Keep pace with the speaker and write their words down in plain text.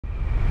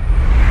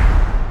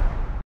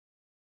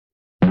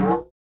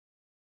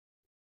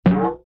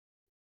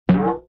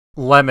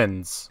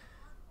Lemons.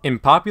 In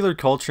popular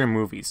culture and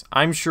movies,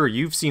 I'm sure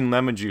you've seen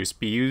lemon juice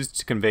be used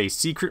to convey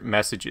secret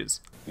messages.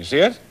 You see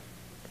it?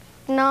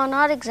 No,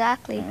 not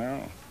exactly.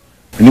 What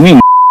do you mean,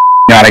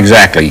 not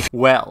exactly?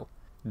 Well,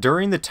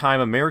 during the time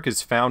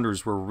America's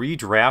founders were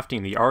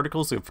redrafting the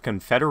Articles of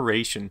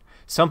Confederation,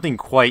 something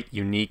quite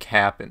unique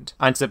happened.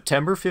 On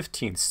September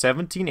 15,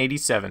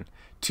 1787,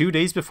 2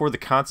 days before the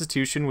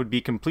Constitution would be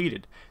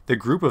completed, the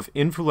group of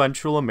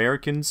influential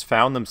Americans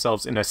found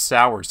themselves in a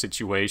sour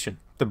situation.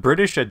 The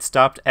British had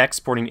stopped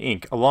exporting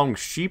ink along with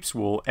sheep's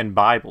wool and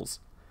Bibles.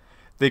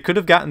 They could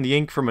have gotten the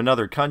ink from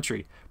another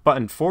country, but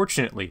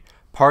unfortunately,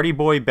 party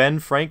boy Ben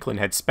Franklin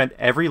had spent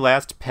every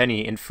last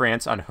penny in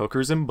France on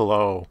hookers and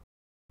blow.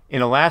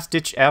 In a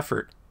last-ditch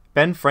effort,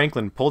 Ben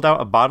Franklin pulled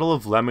out a bottle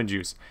of lemon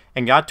juice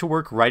and got to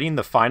work writing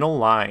the final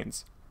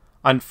lines.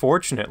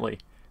 Unfortunately,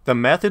 the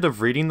method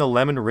of reading the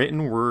lemon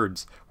written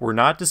words were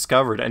not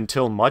discovered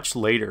until much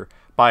later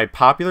by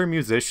popular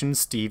musician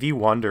Stevie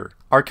Wonder.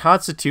 Our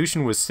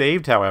Constitution was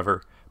saved,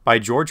 however, by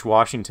George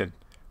Washington,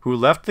 who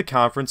left the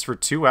conference for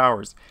 2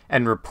 hours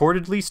and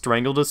reportedly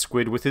strangled a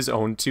squid with his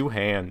own 2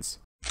 hands.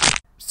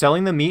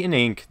 Selling the meat and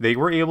ink, they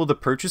were able to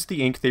purchase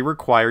the ink they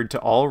required to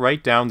all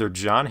write down their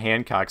John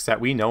Hancocks that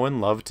we know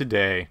and love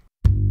today.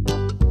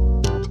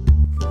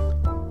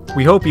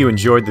 We hope you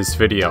enjoyed this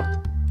video.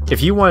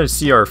 If you want to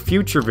see our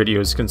future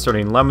videos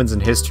concerning lemons in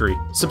history,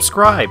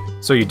 subscribe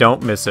so you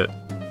don't miss it.